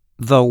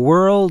The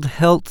World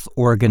Health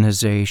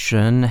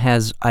Organization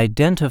has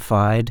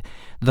identified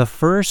the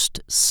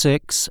first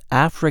 6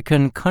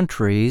 African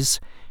countries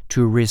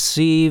to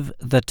receive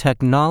the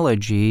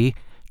technology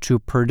to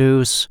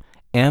produce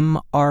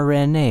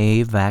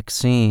mRNA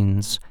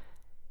vaccines.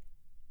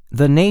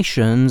 The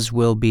nations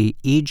will be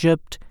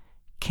Egypt,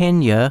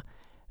 Kenya,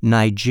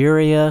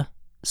 Nigeria,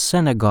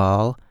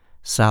 Senegal,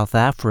 South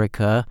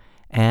Africa,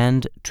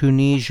 and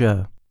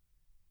Tunisia.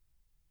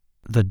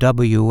 The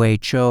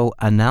WHO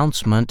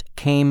announcement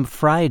came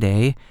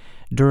Friday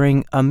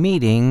during a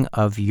meeting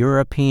of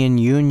European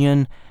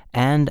Union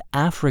and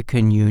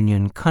African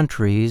Union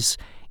countries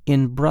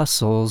in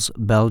Brussels,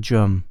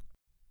 Belgium.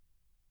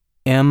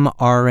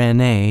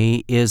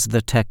 mRNA is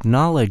the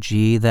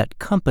technology that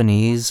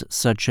companies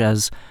such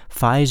as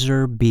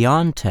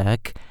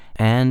Pfizer-BioNTech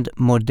and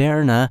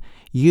Moderna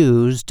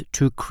used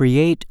to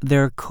create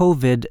their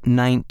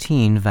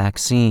COVID-19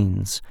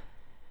 vaccines.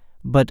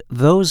 But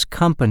those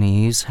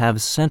companies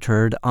have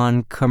centered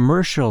on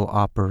commercial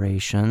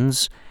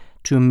operations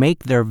to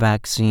make their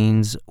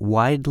vaccines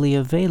widely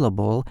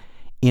available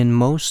in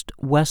most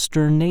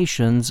Western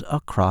nations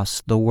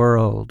across the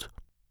world.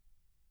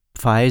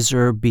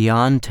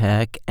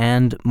 Pfizer-BioNTech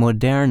and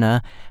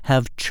Moderna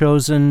have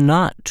chosen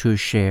not to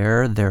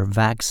share their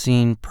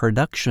vaccine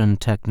production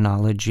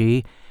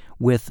technology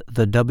with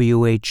the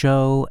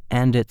WHO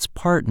and its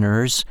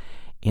partners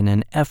in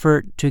an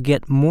effort to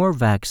get more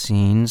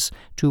vaccines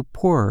to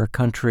poorer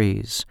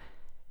countries.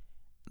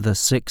 The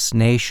 6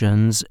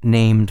 nations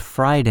named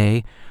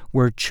Friday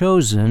were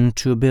chosen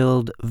to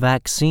build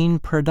vaccine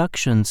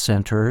production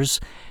centers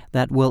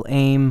that will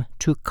aim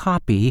to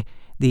copy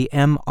the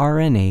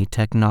mRNA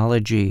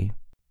technology.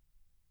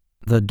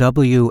 The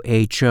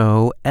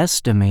WHO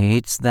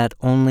estimates that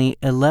only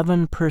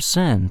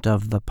 11%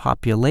 of the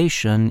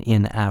population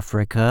in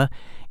Africa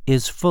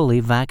is fully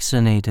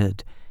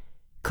vaccinated,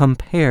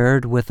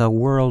 compared with a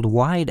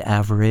worldwide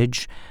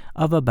average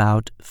of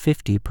about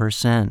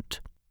 50%.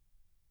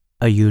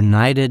 A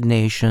United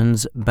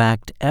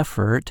Nations-backed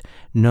effort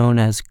known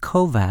as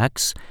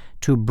COVAX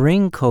to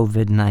bring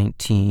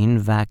COVID-19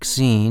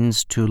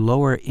 vaccines to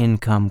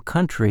lower-income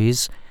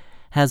countries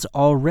has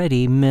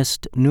already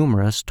missed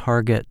numerous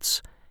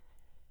targets.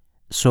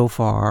 So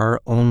far,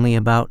 only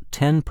about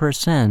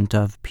 10%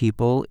 of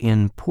people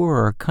in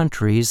poorer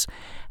countries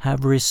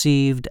have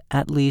received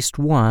at least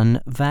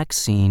one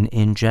vaccine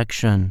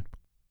injection.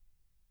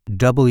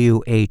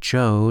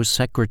 WHO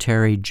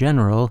Secretary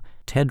General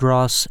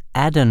Tedros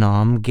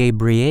Adhanom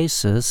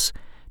Ghebreyesus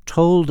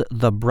told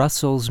the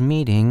Brussels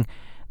meeting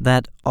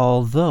that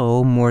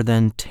although more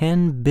than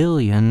 10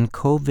 billion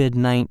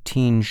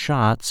COVID-19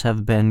 shots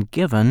have been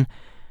given,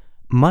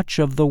 much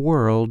of the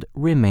world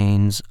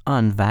remains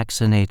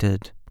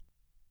unvaccinated.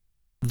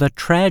 The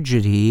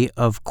tragedy,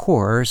 of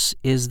course,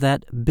 is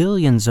that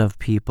billions of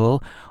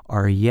people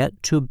are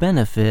yet to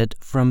benefit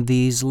from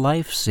these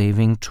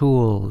life-saving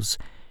tools,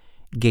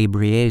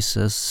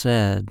 Ghebreyesus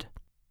said.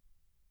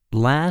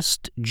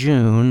 Last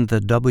June,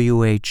 the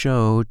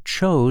WHO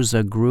chose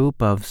a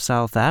group of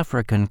South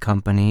African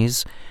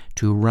companies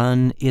to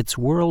run its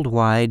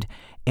worldwide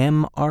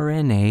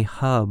mRNA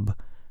hub.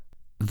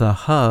 The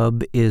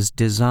hub is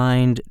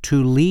designed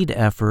to lead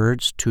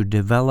efforts to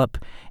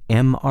develop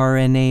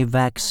mRNA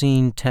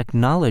vaccine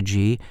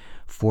technology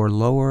for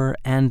lower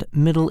and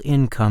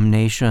middle-income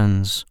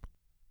nations.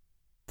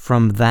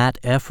 From that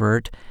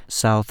effort,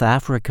 South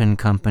African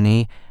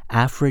company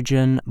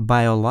Afrigen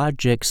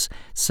Biologics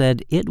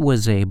said it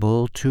was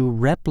able to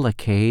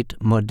replicate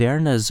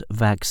Moderna's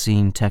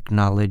vaccine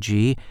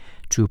technology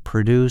to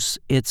produce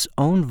its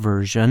own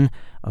version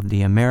of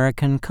the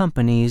American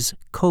company's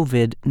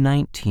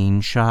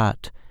COVID-19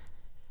 shot.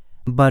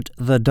 But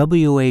the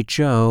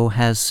WHO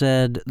has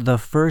said the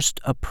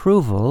first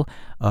approval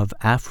of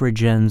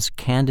Afrigen's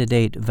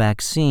candidate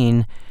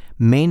vaccine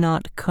may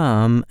not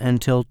come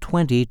until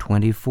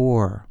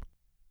 2024.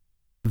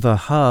 The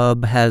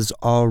hub has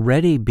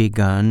already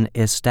begun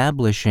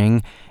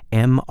establishing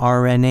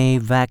mRNA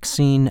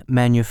vaccine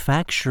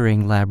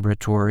manufacturing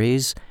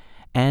laboratories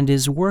and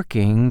is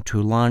working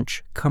to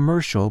launch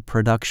commercial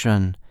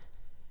production.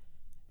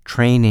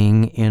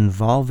 Training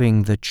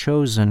involving the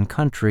chosen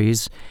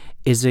countries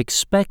is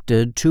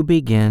expected to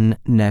begin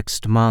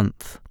next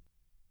month.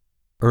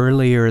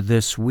 Earlier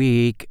this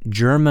week,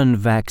 German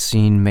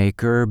vaccine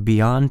maker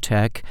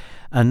BioNTech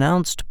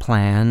announced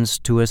plans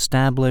to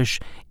establish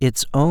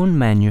its own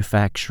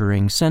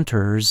manufacturing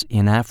centers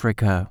in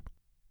Africa.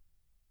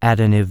 At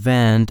an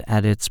event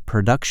at its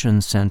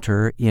production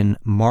center in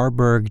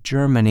Marburg,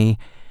 Germany,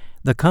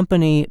 the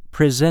company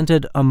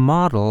presented a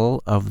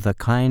model of the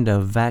kind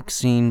of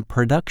vaccine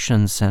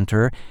production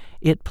center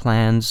it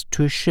plans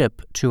to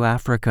ship to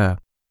Africa.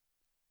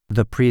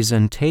 The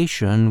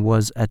presentation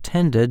was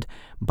attended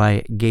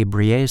by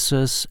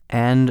Ghebreyesus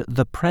and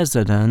the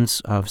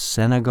presidents of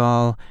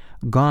Senegal,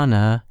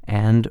 Ghana,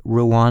 and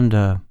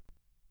Rwanda.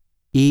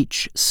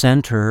 Each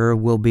center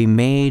will be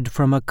made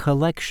from a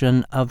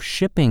collection of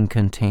shipping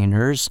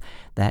containers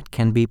that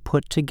can be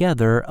put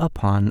together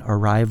upon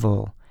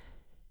arrival.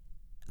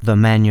 The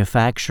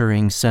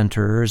manufacturing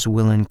centers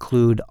will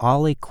include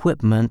all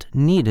equipment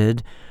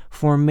needed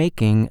for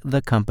making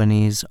the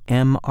company's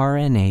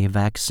mRNA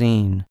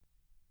vaccine.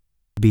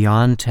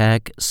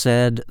 BioNTech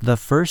said the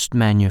first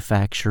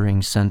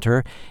manufacturing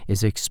center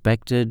is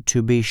expected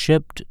to be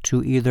shipped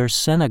to either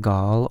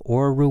Senegal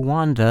or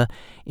Rwanda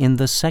in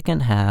the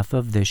second half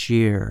of this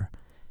year.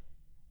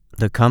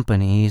 The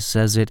company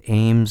says it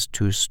aims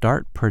to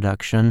start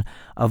production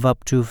of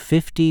up to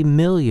 50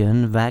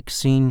 million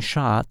vaccine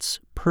shots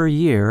per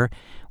year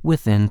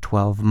within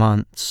 12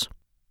 months.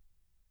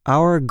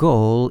 Our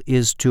goal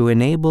is to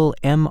enable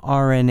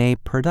mRNA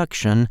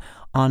production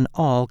on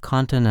all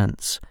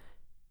continents,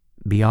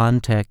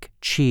 BioNTech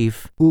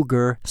chief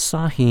Ugur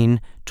Sahin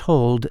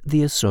told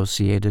the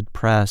Associated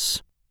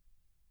Press.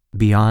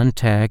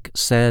 BioNTech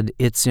said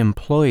its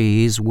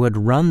employees would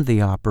run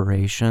the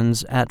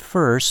operations at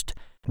first,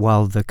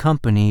 while the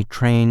company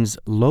trains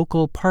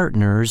local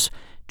partners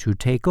to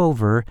take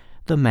over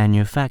the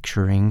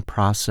manufacturing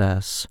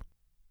process.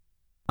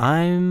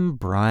 I'm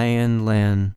Brian Lynn.